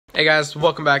Hey guys,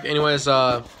 welcome back. Anyways,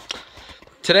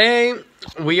 today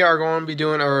we are going to be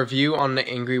doing a review on the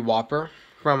Angry Whopper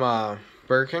from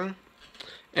BurgerKing,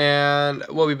 and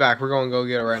we'll be back. We're going to go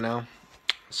get it right now.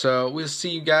 So we'll see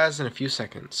you guys in a few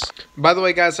seconds. By the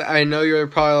way, guys, I know you're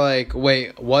probably like,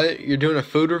 wait, what? You're doing a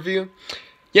food review?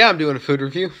 Yeah, I'm doing a food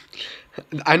review.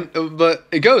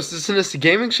 But Ghost, isn't this a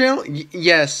gaming channel?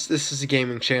 Yes, this is a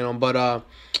gaming channel, but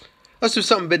let's do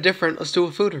something a bit different. Let's do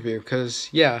a food review, because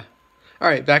yeah.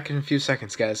 Alright, back in a few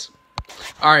seconds, guys.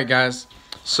 Alright, guys.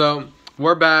 So,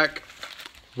 we're back.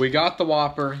 We got the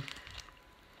Whopper.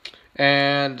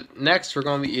 And next, we're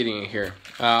going to be eating it here.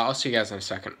 I'll see you guys in a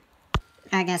second.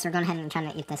 Alright, guys, we're going ahead and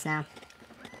trying to eat this now.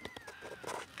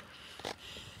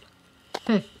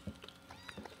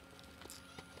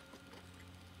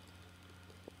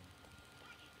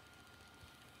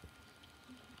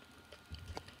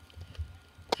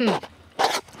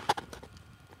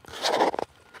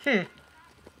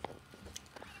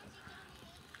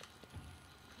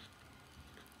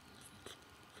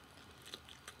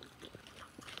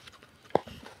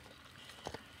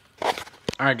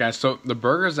 Alright, guys, so the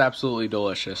burger is absolutely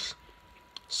delicious.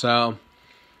 So,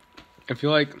 if you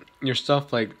like your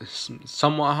stuff like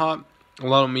somewhat hot, a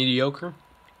little mediocre,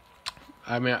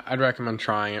 I mean, I'd recommend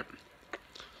trying it.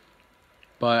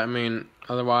 But, I mean,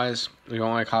 otherwise, if you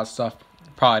don't like hot stuff,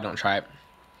 probably don't try it.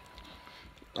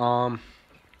 I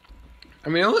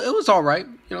mean, it was alright.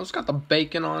 You know, it's got the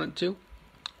bacon on it, too.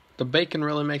 The bacon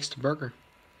really makes the burger.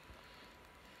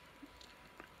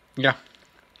 Yeah.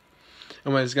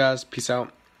 Anyways, guys, peace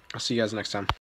out. I'll see you guys next time.